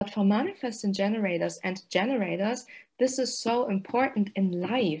But for manifesting generators, this is so important in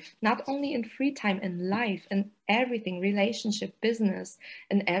life, not only in free time, in life, in everything, relationship, business,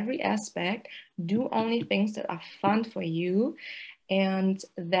 in every aspect. Do only things that are fun for you. And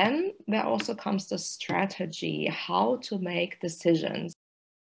then there also comes the strategy, how to make decisions.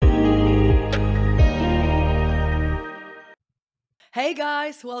 Hey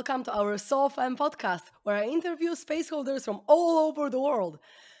guys, welcome to our So Fun podcast, where I interview space holders from all over the world.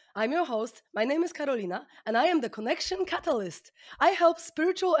 I'm your host, my name is Carolina, and I am the Connection Catalyst. I help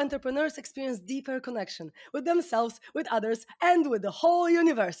spiritual entrepreneurs experience deeper connection with themselves, with others, and with the whole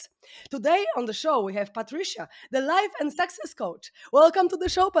universe. Today on the show, we have Patricia, the life and success coach. Welcome to the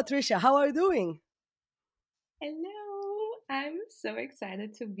show, Patricia. How are you doing? Hello, I'm so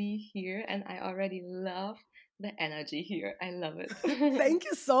excited to be here, and I already love the energy here. I love it. Thank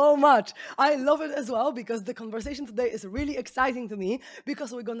you so much. I love it as well because the conversation today is really exciting to me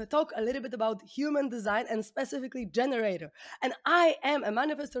because we're going to talk a little bit about human design and specifically generator. And I am a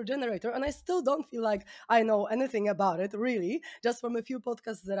manifestor generator and I still don't feel like I know anything about it really, just from a few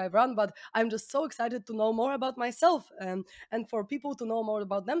podcasts that I've run, but I'm just so excited to know more about myself and for people to know more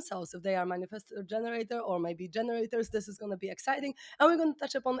about themselves if they are manifestor generator or maybe generators. This is going to be exciting and we're going to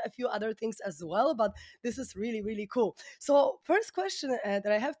touch upon a few other things as well, but this is really, really cool. So, first question that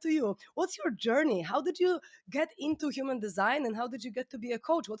I have to you: what's your journey? How did you get into human design, and how did you get to be a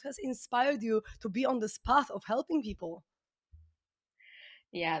coach? What has inspired you to be on this path of helping people?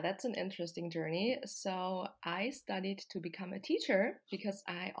 Yeah, that's an interesting journey. So, I studied to become a teacher because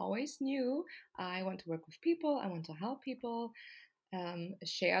I always knew I want to work with people, I want to help people,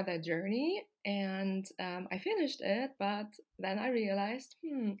 share their journey. And I finished it, but then I realized,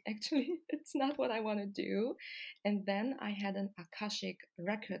 actually, it's not what I want to do. And then I had an Akashic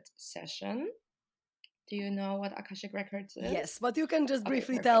record session. Do you know what Akashic Records Yes, is? but you can just Okay,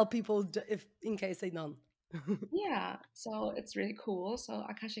 briefly tell perfect. people if in case they don't. Yeah, so it's really cool. So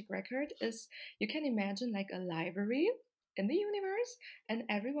Akashic Record is, you can imagine like a library in the universe, and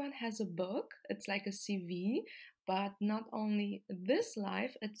everyone has a book. It's like a CV, but not only this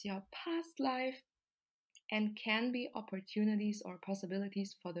life, it's your past life and can be opportunities or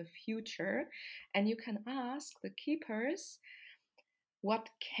possibilities for the future. And you can ask the keepers what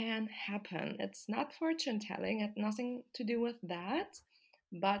can happen. It's not fortune telling, it has nothing to do with that,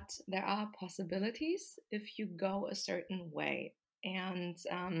 but there are possibilities if you go a certain way. And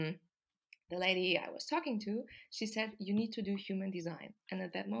the lady I was talking to, she said, you need to do human design. And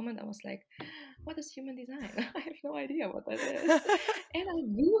at that moment, I was like, what is human design? I have no idea what that is. And I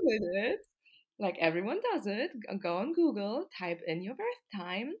Googled it, like everyone does it. Go on Google, type in your birth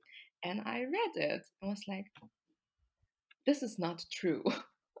time, and I read it. I was like, this is not true.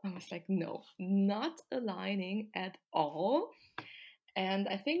 I was like, no, not aligning at all. And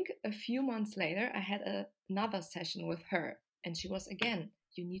I think a few months later, I had another session with her. And she was again,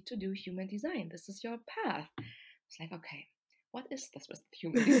 you need to do human design. This is your path. It's like, okay, what is this with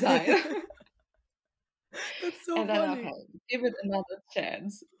human design? That's so And then, okay, funny. give it another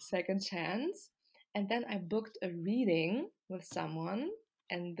chance, second chance. And then I booked a reading with someone,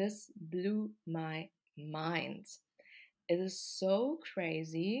 and this blew my mind. It is so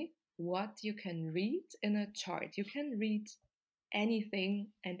crazy what you can read in a chart. You can read anything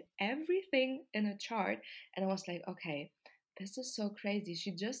and everything in a chart. And I was like, okay, this is so crazy.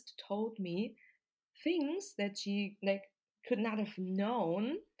 She just told me things that she like could not have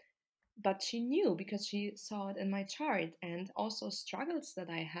known, but she knew because she saw it in my chart, and also struggles that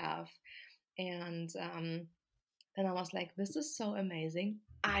I have. And then I was like, this is so amazing.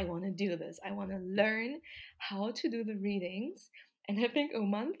 I want to do this. I want to learn how to do the readings. And I think a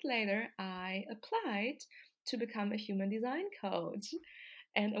month later, I applied to become a human design coach.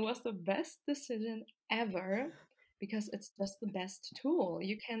 And it was the best decision ever because it's just the best tool.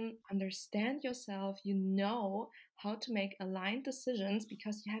 You can understand yourself, you know how to make aligned decisions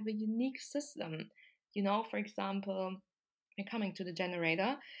because you have a unique system. You know, for example, we're coming to the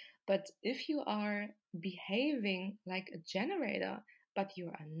generator, but if you are behaving like a generator, but you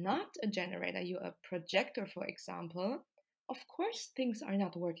are not a generator, you're a projector, for example, of course things are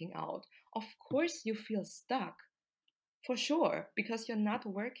not working out. Of course you feel stuck, for sure, because you're not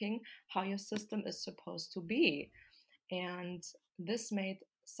working how your system is supposed to be. And this made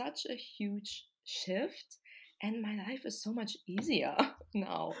such a huge shift, and my life is so much easier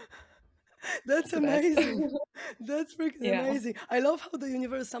now. That's It's the best. amazing. That's freaking Yeah. amazing. I love how the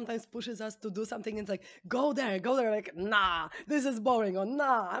universe sometimes pushes us to do something. And it's like, go there, go there. Like, nah, this is boring. Or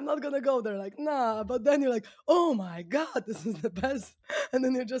nah, I'm not going to go there. Like, nah. But then you're like, oh my God, this is the best. And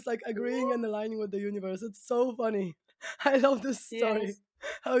then you're just like agreeing and aligning with the universe. It's so funny. I love this Yes. story.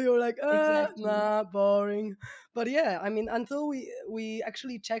 How you're like, Exactly. nah, boring. But yeah, I mean, until we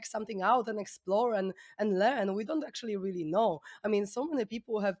actually check something out and explore and learn, we don't actually really know. I mean, so many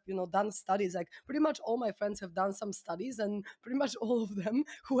people have, done studies. Like pretty much all my friends have done some studies, and pretty much all of them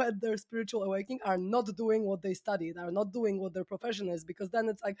who had their spiritual awakening are not doing what they studied, are not doing what their profession is, because then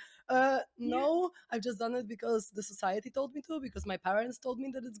it's like, Yeah. no, I've just done it because the society told me to, because my parents told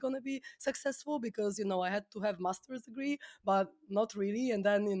me that it's gonna be successful, because I had to have master's degree, but not really. And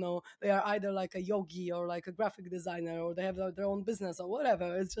then they are either like a yogi or like a graphic designer, or they have their own business or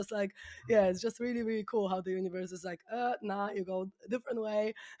whatever. It's just like, yeah, it's just really really cool how the universe is like, nah, you go a different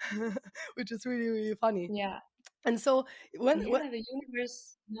way, which is really really funny. Yeah. And so when Yeah, the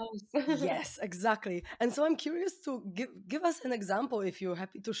universe knows. yes, exactly. And so I'm curious to give us an example, if you're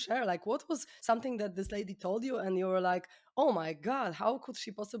happy to share. Like, what was something that this lady told you, and you were like, "Oh my god, how could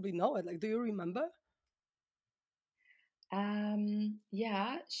she possibly know it?" Like, do you remember?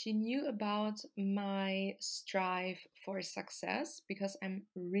 Yeah, she knew about my strive for success because I'm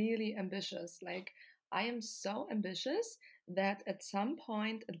really ambitious. Like, I am so ambitious that at some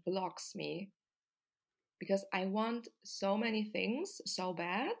point it blocks me because I want so many things so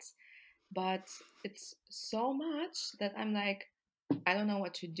bad, but it's so much that I'm like, I don't know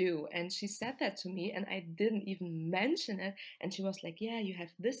what to do. And she said that to me, and I didn't even mention it. And she was like, yeah, you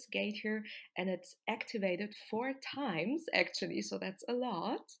have this gate here, and it's activated 4 times actually. So that's a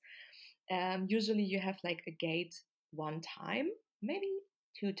lot. Usually you have like a gate 1 time, maybe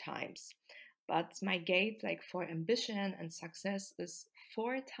 2 times. But my gate, like for ambition and success, is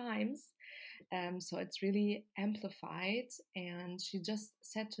 4 times. So it's really amplified. And she just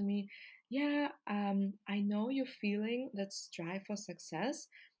said to me, yeah, I know you're feeling that strive for success,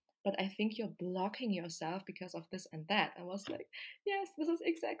 but I think you're blocking yourself because of this and that. I was like, yes, this is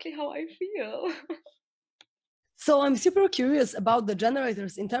exactly how I feel. So I'm super curious about the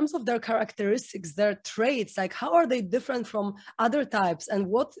generators in terms of their characteristics, their traits. Like, how are they different from other types, and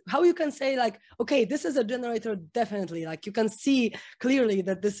how you can say like, okay, this is a generator, definitely. Like, you can see clearly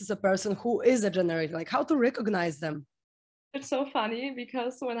that this is a person who is a generator. Like, how to recognize them. It's so funny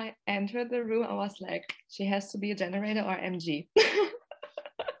because when I entered the room, I was like, she has to be a generator or MG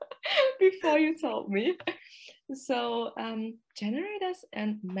before you told me. So, generators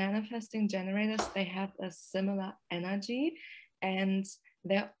and manifesting generators, they have a similar energy, and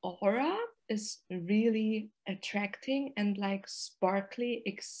their aura is really attracting and like sparkly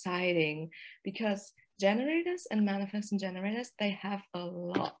exciting because generators and manifesting generators, they have a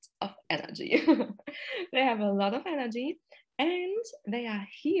lot of energy. They have a lot of energy, and they are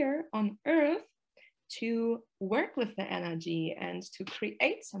here on earth to work with the energy and to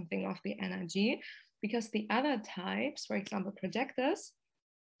create something of the energy, because the other types, for example projectors,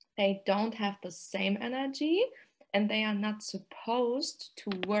 they don't have the same energy, and they are not supposed to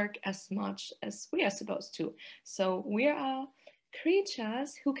work as much as we are supposed to. So we are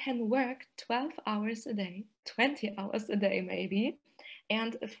creatures who can work 12 hours a day, 20 hours a day maybe.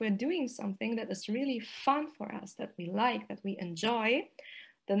 And if we're doing something that is really fun for us, that we like, that we enjoy,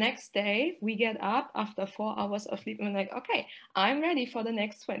 the next day we get up after 4 hours of sleep and we're like, okay, I'm ready for the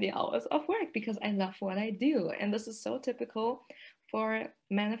next 20 hours of work because I love what I do. And this is so typical for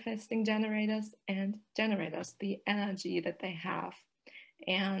manifesting generators and generators, the energy that they have.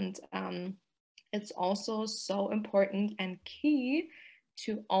 And it's also so important and key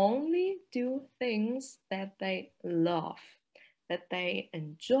to only do things that they love, that they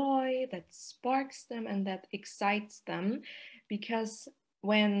enjoy, that sparks them, and that excites them. Because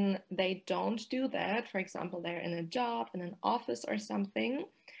when they don't do that, for example, they're in a job, in an office or something,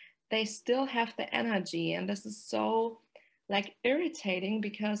 they still have the energy. And this is so like irritating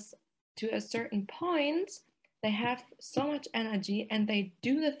because to a certain point, they have so much energy and they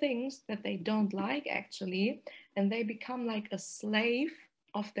do the things that they don't like actually, and they become like a slave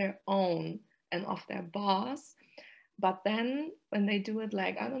of their own and of their boss. But then when they do it,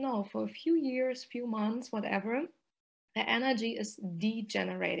 like, I don't know, for a few years, few months, whatever, the energy is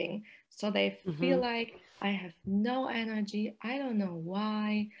degenerating. So they feel Mhm. like I have no energy. I don't know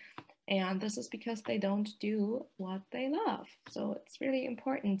why. And this is because they don't do what they love. So it's really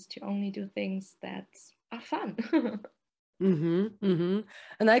important to only do things that are fun. Mm-hmm, mm-hmm.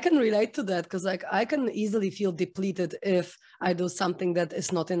 And I can relate to that, because like I can easily feel depleted if I do something that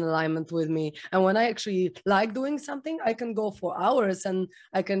is not in alignment with me. And when I actually like doing something, I can go for hours, and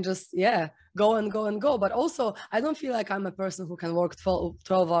I can just, yeah. go and go and go. But also, I don't feel like I'm a person who can work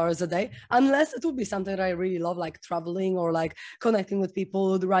 12 hours a day, unless it would be something that I really love, like traveling or like connecting with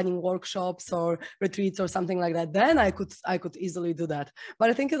people, running workshops or retreats or something like that. Then I could easily do that. But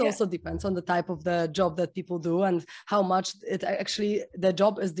I think it Yeah. also depends on the type of the job that people do and how much it actually the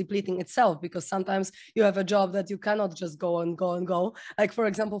job is depleting itself, because sometimes you have a job that you cannot just go and go and go. Like for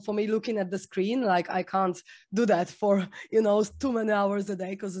example, for me, looking at the screen, like I can't do that for too many hours a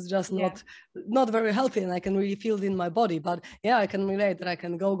day, because it's just Yeah. not very healthy, and I can really feel it in my body. But yeah, I can relate that I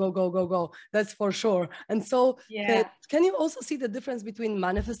can go go go go go, that's for sure. And so Yeah. can you also see the difference between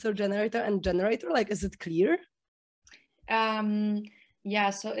manifestor generator and generator? Like, is it clear? Um,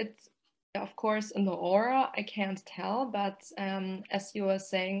 yeah, so it's of course in the aura I can't tell, but as you were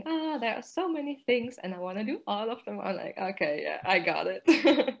saying, there are so many things and I want to do all of them. I'm like, okay, yeah, I got it.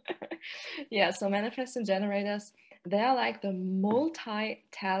 Yeah, so manifesting generators, they're like the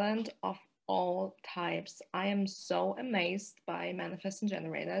multi-talent of all types. I am so amazed by manifesting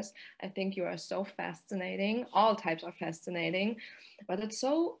generators. I think you are so fascinating. All types are fascinating, but it's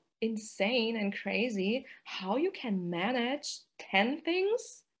so insane and crazy how you can manage 10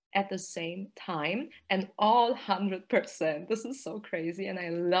 things at the same time and all 100%. This is so crazy and I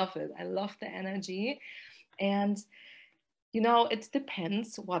love it. I love the energy. And it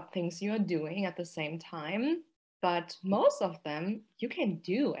depends what things you're doing at the same time, but most of them you can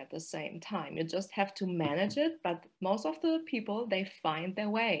do at the same time. You just have to manage it. But most of the people, they find their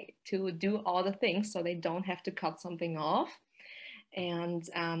way to do all the things so they don't have to cut something off. And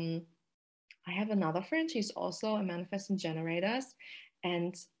I have another friend, she's also a manifesting generator.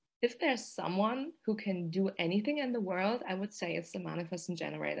 And if there's someone who can do anything in the world, I would say it's the manifesting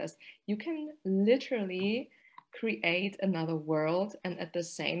generators. You can literally create another world and at the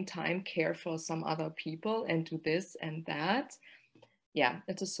same time care for some other people and do this and that. Yeah,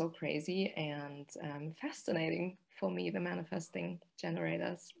 it is so crazy and fascinating for me, the manifesting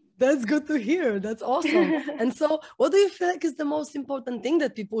generators. That's good to hear. That's awesome. And so, what do you feel like is the most important thing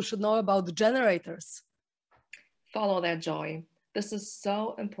that people should know about the generators? Follow their joy. This is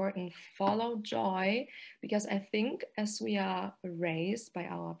so important. Follow joy, because I think as we are raised by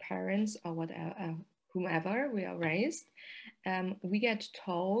our parents or whatever, whomever we are raised, we get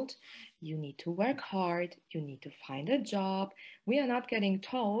told you need to work hard, you need to find a job. We are not getting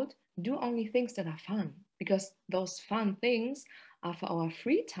told do only things that are fun, because those fun things are for our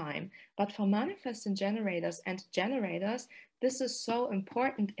free time. But for manifesting generators and generators, this is so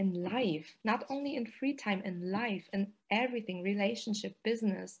important in life, not only in free time, in life, in everything, relationship,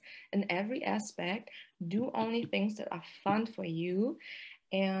 business, in every aspect. Do only things that are fun for you.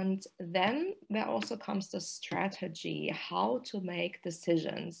 And then there also comes the strategy, how to make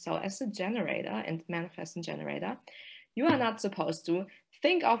decisions. So, as a generator and manifesting generator, you are not supposed to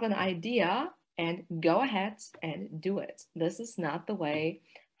think of an idea and go ahead and do it. This is not the way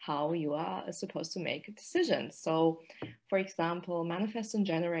how you are supposed to make decisions. So, for example, manifesting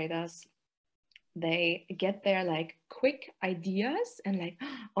generators, they get their like quick ideas and like,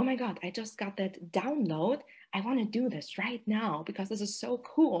 oh my god, I just got that download, I want to do this right now because this is so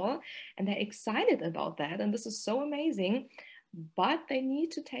cool, and they're excited about that and this is so amazing. But they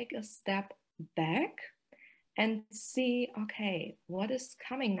need to take a step back and see, okay, what is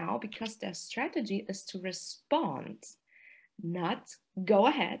coming now, because their strategy is to respond, not go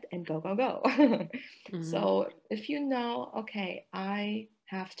ahead and go, go, go. Mhm. So if you know, okay, I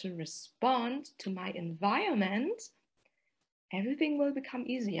have to respond to my environment, everything will become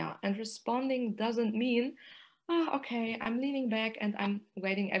easier. And responding doesn't mean, okay, I'm leaning back and I'm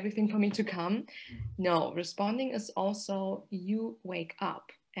waiting everything for me to come. No, responding is also you wake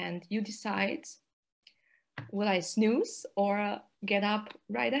up and you decide, will I snooze or get up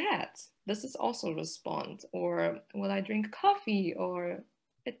right ahead? This is also respond. Or will I drink coffee or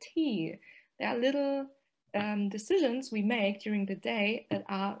a tea? There are little decisions we make during the day that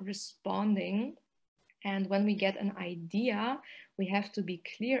are responding. And when we get an idea, we have to be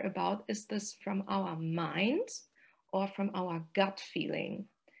clear about, is this from our mind or from our gut feeling?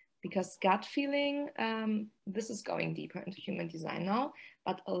 Because gut feeling, this is going deeper into human design now,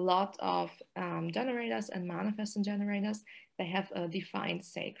 but a lot of generators and manifesting generators, they have a defined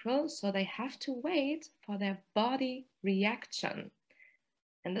sacral, so they have to wait for their body reaction.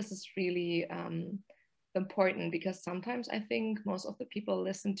 And this is really important, because sometimes I think most of the people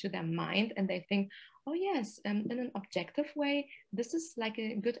listen to their mind and they think, oh yes, in an objective way, this is like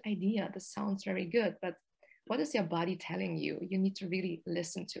a good idea, this sounds very good, but what is your body telling you? You need to really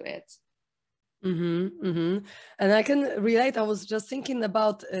listen to it. Mm-hmm, mm-hmm. And I can relate. I was just thinking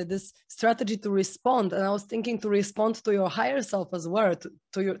about this strategy to respond, and I was thinking to respond to your higher self as well,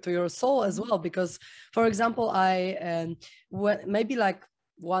 to your soul as Mhm. well. Because, for example, maybe like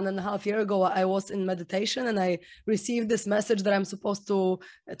 1.5 year ago, I was in meditation and I received this message that I'm supposed to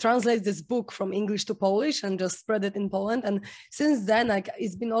translate this book from English to Polish and just spread it in Poland. And since then, like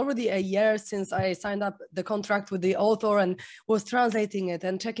it's been already a year since I signed up the contract with the author and was translating it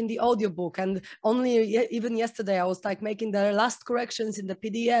and checking the audiobook. And only even yesterday I was like making the last corrections in the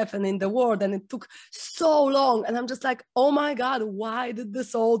PDF and in the Word, and it took so long. And I'm just like, oh my God, why did the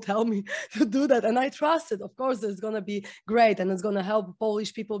soul tell me to do that? And I trust it. Of course, it's gonna be great and it's gonna help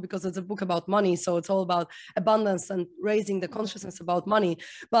Polish people because it's a book about money. So it's all about abundance and raising the consciousness about money.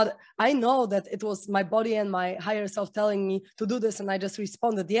 But I know that it was my body and my higher self telling me to do this, and I just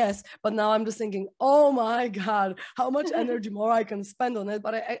responded yes. But now I'm just thinking, oh my God, how much energy more I can spend on it.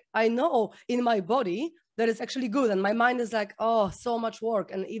 But I know in my body that it's actually good, and my mind is like, oh, so much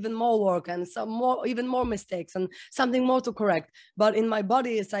work and even more work and some more, even more mistakes and something more to correct. But in my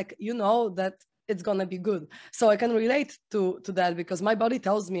body, it's like, you know, that it's gonna be good. So I can relate to that because my body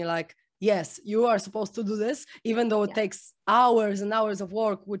tells me like, yes, you are supposed to do this, even though it Yeah. takes hours and hours of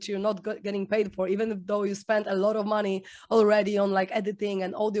work, which you're not getting paid for, even though you spent a lot of money already on like editing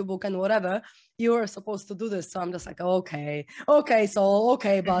and audiobook and whatever, you are supposed to do this. So I'm just like, okay, so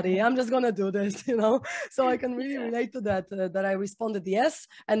okay, buddy, I'm just gonna do this, you know. So I can really Yeah. relate to that, that I responded yes,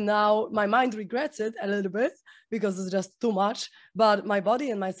 and now my mind regrets it a little bit because it's just too much, but my body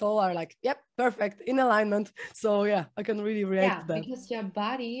and my soul are like, yep, perfect, in alignment. So yeah, I can really relate Yeah, to that. because your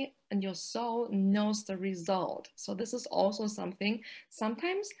body and your soul knows the result. So this is also something,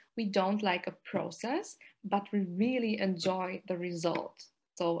 sometimes we don't like a process, but we really enjoy the result.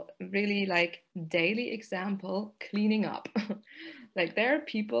 So really like daily example, cleaning up. Like there are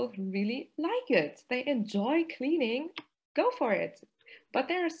people who really like it. They enjoy cleaning. Go for it. But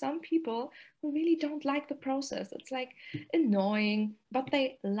there are some people who really don't like the process. It's like annoying, but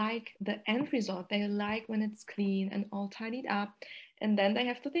they like the end result. They like when it's clean and all tidied up. And then they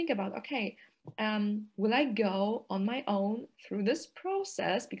have to think about, okay, will I go on my own through this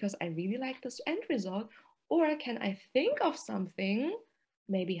process because I really like this end result? Or can I think of something,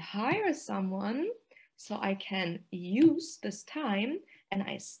 maybe hire someone so I can use this time and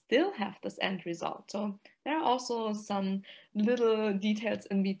I still have this end result? So there are also some little details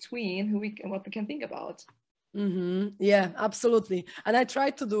in between what we can think about. Mm-hmm. Yeah, absolutely. And I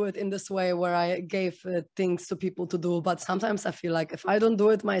tried to do it in this way where I gave things to people to do, but sometimes I feel like if I don't do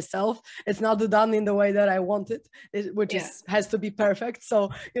it myself, it's not done in the way that I want it, which Yeah. is has to be perfect. So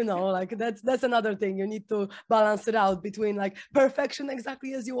you know, like that's another thing. You need to balance it out between like perfection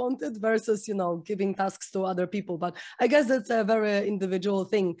exactly as you want it versus giving tasks to other people. But I guess that's a very individual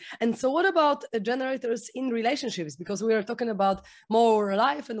thing. And so, what about generators in relationships? Because we are talking about more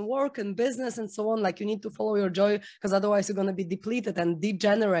life and work and business and so on. Like you need to follow your joy because otherwise you're going to be depleted and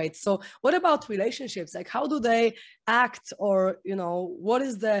degenerate. So what about relationships? Like how do they act, or what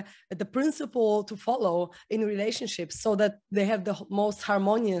is the principle to follow in relationships so that they have the most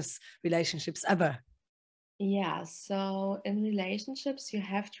harmonious relationships ever? Yeah, so in relationships, you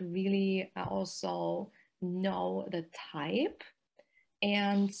have to really also know the type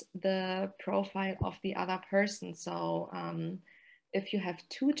and the profile of the other person. So if you have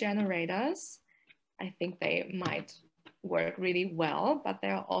two generators, I think they might work really well, but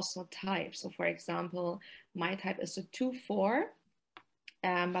there are also types. So, for example, my type is a 2-4,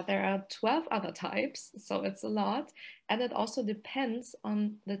 but there are 12 other types, so it's a lot. And it also depends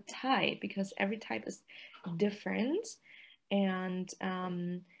on the type because every type is different. And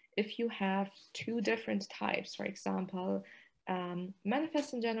if you have two different types, for example,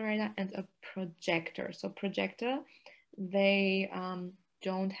 manifesting generator and a projector. So, projector, they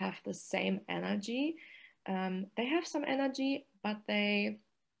don't have the same energy. They have some energy, but they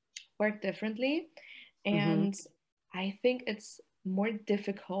work differently. Mm-hmm. And I think it's more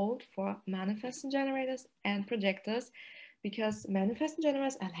difficult for manifesting generators and projectors because manifesting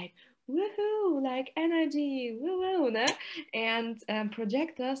generators are like, woohoo, like energy, woohoo, ne? And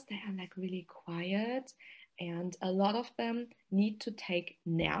projectors, they are like really quiet. And a lot of them need to take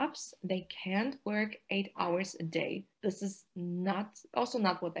naps. They can't work 8 hours a day. This is not also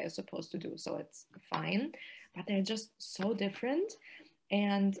not what they're supposed to do. So it's fine. But they're just so different.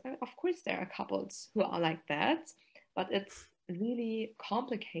 And of course, there are couples who are like that, but it's really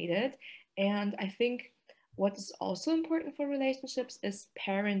complicated. And I think what is also important for relationships is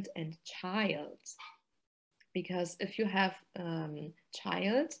parent and child. Because if you have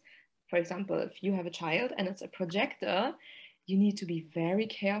child, for example, if you have a child and it's a projector, you need to be very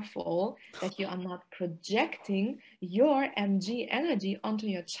careful that you are not projecting your MG energy onto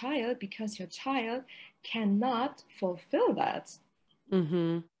your child, because your child cannot fulfill that.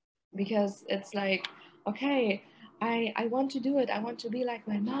 Mm-hmm. Because it's like, okay, I want to do it, I want to be like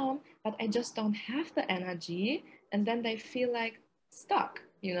my mom, but I just don't have the energy. And then they feel like stuck,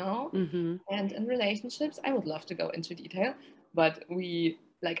 you know. Mm-hmm. And in relationships, I would love to go into detail, but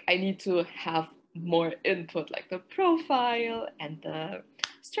I need to have more input, like the profile and the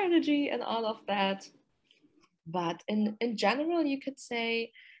strategy and all of that. But in general, you could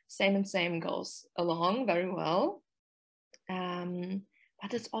say same and same goes along very well. um,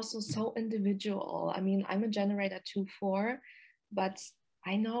 but it's also so individual. I mean, I'm a generator 2-4, but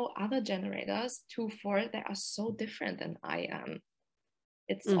I know other generators 2-4, they are so different than I am.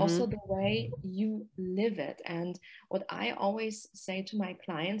 It's also Mm-hmm. the way you live it. And what I always say to my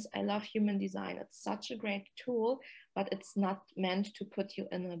clients, I love human design. It's such a great tool, but it's not meant to put you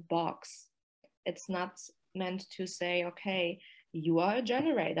in a box. It's not meant to say, okay, you are a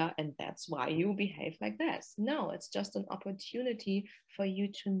generator and that's why you behave like this. No, it's just an opportunity for you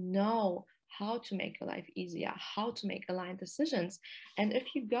to know how to make your life easier, how to make aligned decisions. And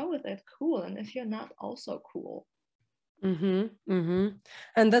if you go with it, cool. And if you're not, also cool. Mm-hmm, mm-hmm.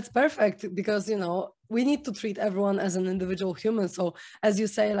 And that's perfect because, we need to treat everyone as an individual human. So, as you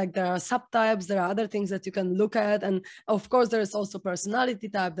say, like there are subtypes, there are other things that you can look at. And of course, there is also personality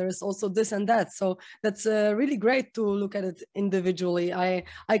type, there is also this and that. So, that's really great to look at it individually.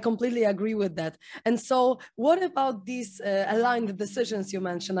 I completely agree with that. And so, what about these aligned decisions you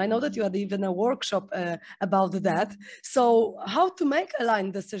mentioned? I know that you had even a workshop about that. So, how to make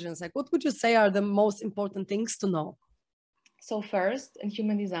aligned decisions? Like, what would you say are the most important things to know? So, first, in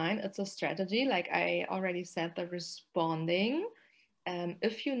human design, it's a strategy. Like I already said, the responding.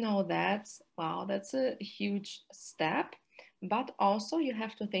 If you know that, wow, that's a huge step. But also, you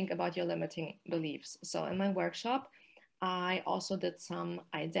have to think about your limiting beliefs. So, in my workshop, I also did some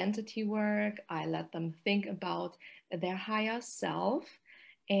identity work. I let them think about their higher self.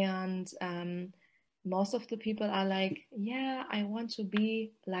 And most of the people are like, yeah, I want to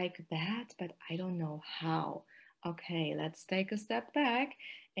be like that, but I don't know how. Okay, let's take a step back.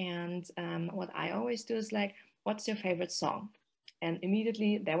 And what I always do is like, what's your favorite song? And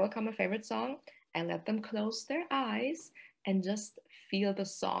immediately there will come a favorite song. I let them close their eyes and just feel the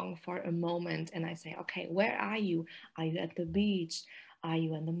song for a moment. And I say, okay, where are you? Are you at the beach? Are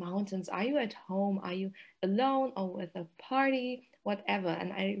you in the mountains? Are you at home? Are you alone or with a party? Whatever.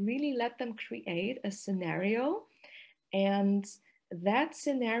 And I really let them create a scenario, and that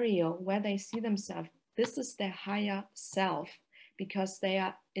scenario where they see themselves, this is their higher self, because they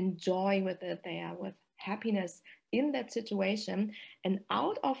are enjoy with it, they are with happiness in that situation. And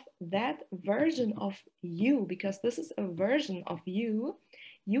out of that version of you, because this is a version of you,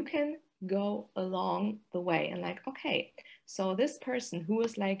 you can go along the way and like, okay, so this person who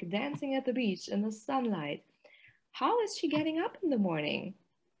is like dancing at the beach in the sunlight, how is she getting up in the morning?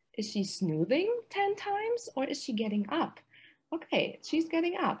 Is she snoozing 10 times or is she getting up? Okay, she's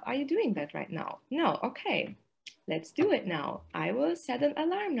getting up. Are you doing that right now? No. Okay, let's do it now. I will set an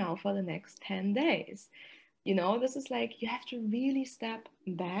alarm now for the next 10 days. You know, this is like you have to really step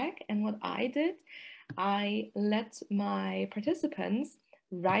back. And what I did, I let my participants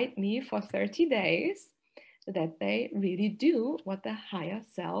write me for 30 days that they really do what the higher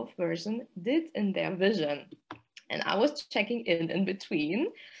self version did in their vision. And I was checking in between,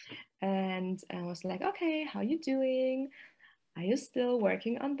 and I was like, okay, how you doing? Are you still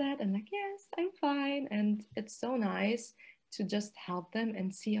working on that? And like, yes, I'm fine. And it's so nice to just help them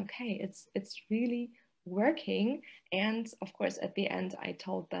and see, okay, it's really working. And of course, at the end, I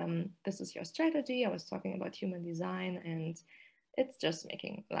told them this is your strategy. I was talking about human design, and it's just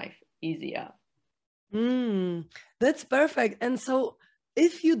making life easier. Mm, that's perfect. And so,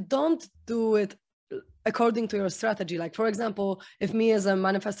 if you don't do it according to your strategy, like for example, if me as a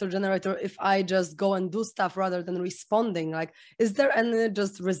manifestor generator, if I just go and do stuff rather than responding, like, is there any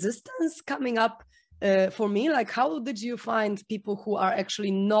just resistance coming up for me? Like, how did you find people who are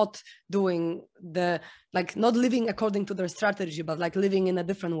actually not doing like, not living according to their strategy, but like living in a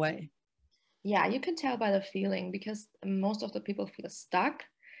different way? Yeah, you can tell by the feeling, because most of the people feel stuck,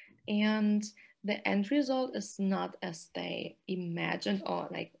 and the end result is not as they imagined or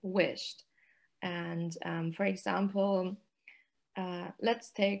like wished. And for example,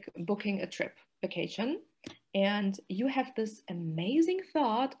 let's take booking a trip, vacation, and you have this amazing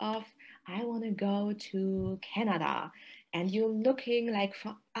thought of, I want to go to Canada, and you're looking like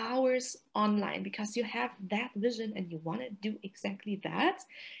for hours online because you have that vision and you want to do exactly that,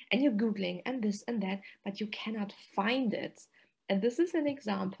 and you're googling and this and that, but you cannot find it. And this is an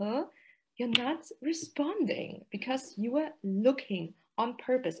example. You're not responding because you are looking on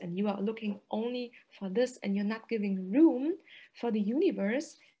purpose and you are looking only for this, and you're not giving room for the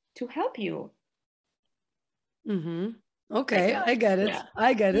universe to help you. Mm-hmm. Like, Okay, I get it. yeah,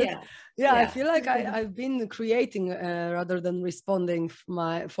 I get it. yeah, Yeah, I yeah, feel like I've been creating rather than responding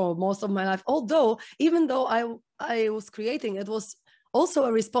for most of my life. Although, even though I was creating, it was also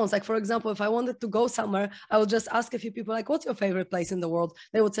a response. Like, for example, if I wanted to go somewhere, I would just ask a few people, like, what's your favorite place in the world?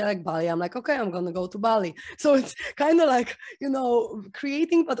 They would say, like, Bali. I'm like, okay, I'm gonna go to Bali. So it's kind of like,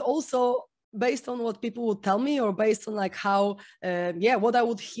 creating, but also based on what people would tell me, or based on like how what I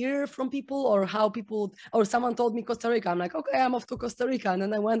would hear from people, or how people, or someone told me Costa Rica, I'm like, okay, I'm off to Costa Rica. And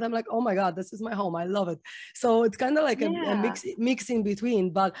then I went, I'm like, oh my god, this is my home, I love it. So it's kind of like a yeah, mix in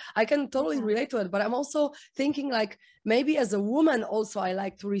between, but I can totally yeah, relate to it. But I'm also thinking, like, maybe as a woman also I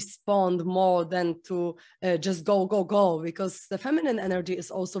like to respond more than to just go, because the feminine energy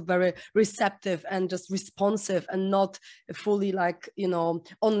is also very receptive and just responsive, and not fully like,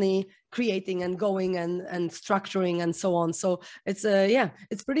 only creating and going and structuring and so on. So it's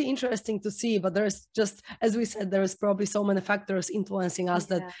it's pretty interesting to see. But there's just, as we said, there is probably so many factors influencing us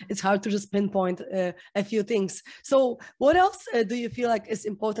that yeah. it's hard to just pinpoint a few things. So what else do you feel like is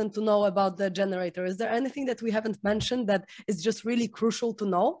important to know about the generator? Is there anything that we haven't mentioned that is just really crucial to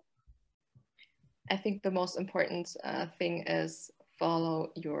know? I think the most important thing is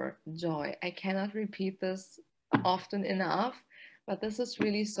follow your joy. I cannot repeat this often enough, but this is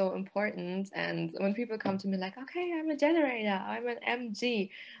really so important. And when people come to me like, okay, I'm a generator, I'm an MG,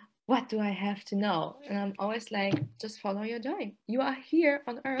 what do I have to know? And I'm always like, just follow your joy. You are here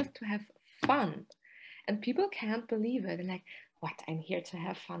on earth to have fun. And people can't believe it. And like, what? I'm here to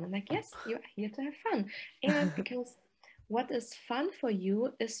have fun. I'm like, yes, you are here to have fun. And because what is fun for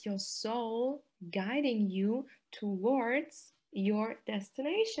you is your soul guiding you towards your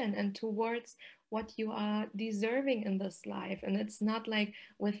destination and towards what you are deserving in this life. And it's not like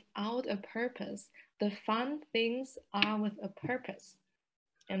without a purpose. The fun things are with a purpose.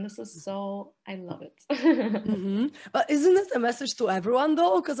 And this is so, I love it. Mm-hmm. But isn't it a message to everyone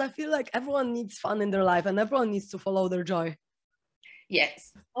though? Because I feel like everyone needs fun in their life and everyone needs to follow their joy.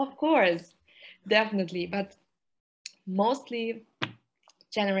 Yes, of course, definitely. But mostly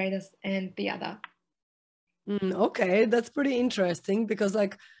generators and the other. Okay, that's pretty interesting, because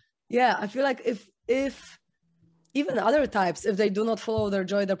like, yeah, I feel like if even other types, if they do not follow their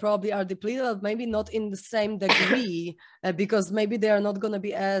joy, they probably are depleted, but maybe not in the same degree, because maybe they are not going to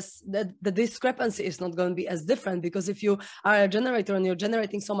be as, the discrepancy is not going to be as different. Because if you are a generator and you're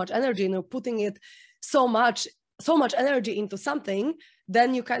generating so much energy and you're putting it so much energy into something,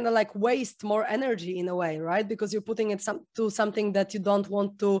 then you kind of like waste more energy in a way, right? Because you're putting it to something that you don't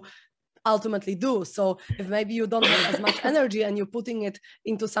want to ultimately do. So if maybe you don't have as much energy and you're putting it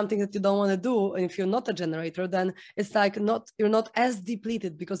into something that you don't want to do, and if you're not a generator, then it's like you're not as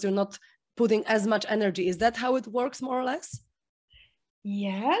depleted because you're not putting as much energy. Is that how it works, more or less?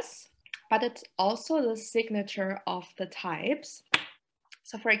 Yes, but it's also the signature of the types.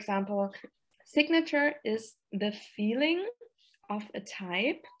 So, for example, signature is the feeling of a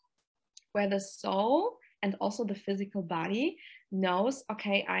type where the soul and also the physical body knows,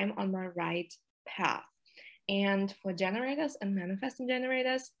 okay, I'm on my right path. And for generators and manifesting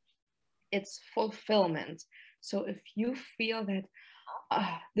generators, it's fulfillment. So if you feel that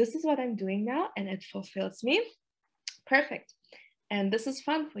this is what I'm doing now and it fulfills me, perfect. And this is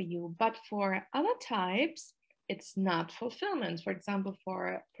fun for you. But for other types, it's not fulfillment. For example,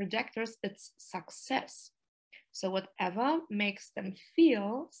 for projectors, it's success. So whatever makes them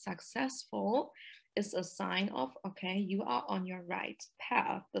feel successful is a sign of, okay, you are on your right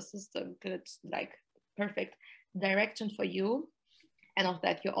path. This is the good, like perfect direction for you. And of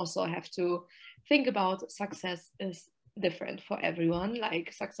that, you also have to think about success is different for everyone.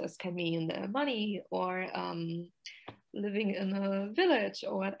 Like success can mean money or living in a village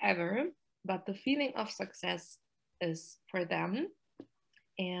or whatever. But the feeling of success is for them.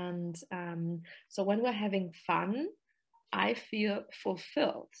 And so when we're having fun, I feel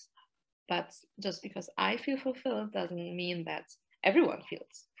fulfilled. But just because I feel fulfilled doesn't mean that everyone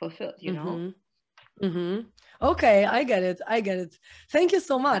feels fulfilled, you know? Mm-hmm. Mm-hmm. Okay, I get it. I get it. Thank you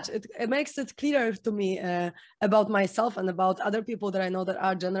so Yeah. much. It makes it clearer to me about myself and about other people that I know that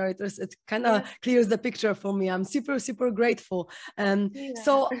are generators. It kind of Yeah. clears the picture for me. I'm super, super grateful. Yeah.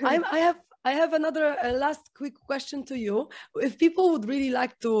 So I have another last quick question to you. If people would really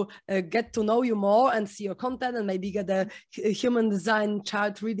like to get to know you more and see your content and maybe get a human design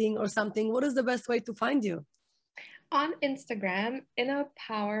chart reading or something, what is the best way to find you? On Instagram, Inner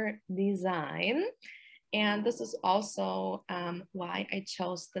Power Design. And this is also why I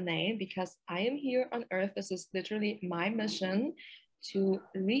chose the name, because I am here on earth. This is literally my mission, to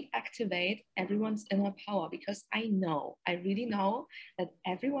reactivate everyone's inner power, because I really know that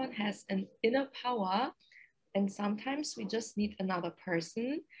everyone has an inner power, and sometimes we just need another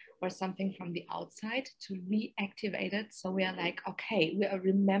person or something from the outside to reactivate it. So we are like, okay, we are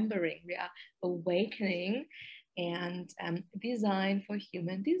remembering, we are awakening, and design for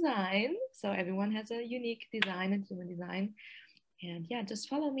human design. So everyone has a unique design and human design. And yeah, just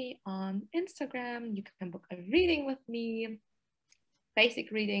follow me on Instagram. You can book a reading with me,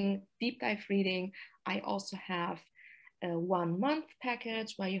 basic reading, deep dive reading. I also have a 1 month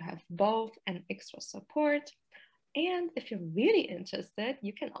package where you have both and extra support. And if you're really interested,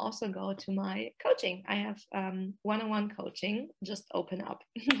 you can also go to my coaching. I have one-on-one coaching. Just open up.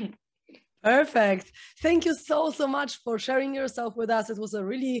 Perfect. Thank you so, so much for sharing yourself with us. It was a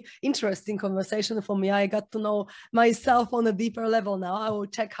really interesting conversation for me. I got to know myself on a deeper level now. I will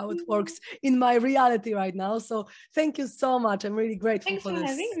check how it works in my reality right now. So thank you so much. I'm really grateful Thanks for for this.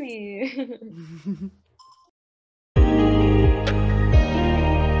 having me.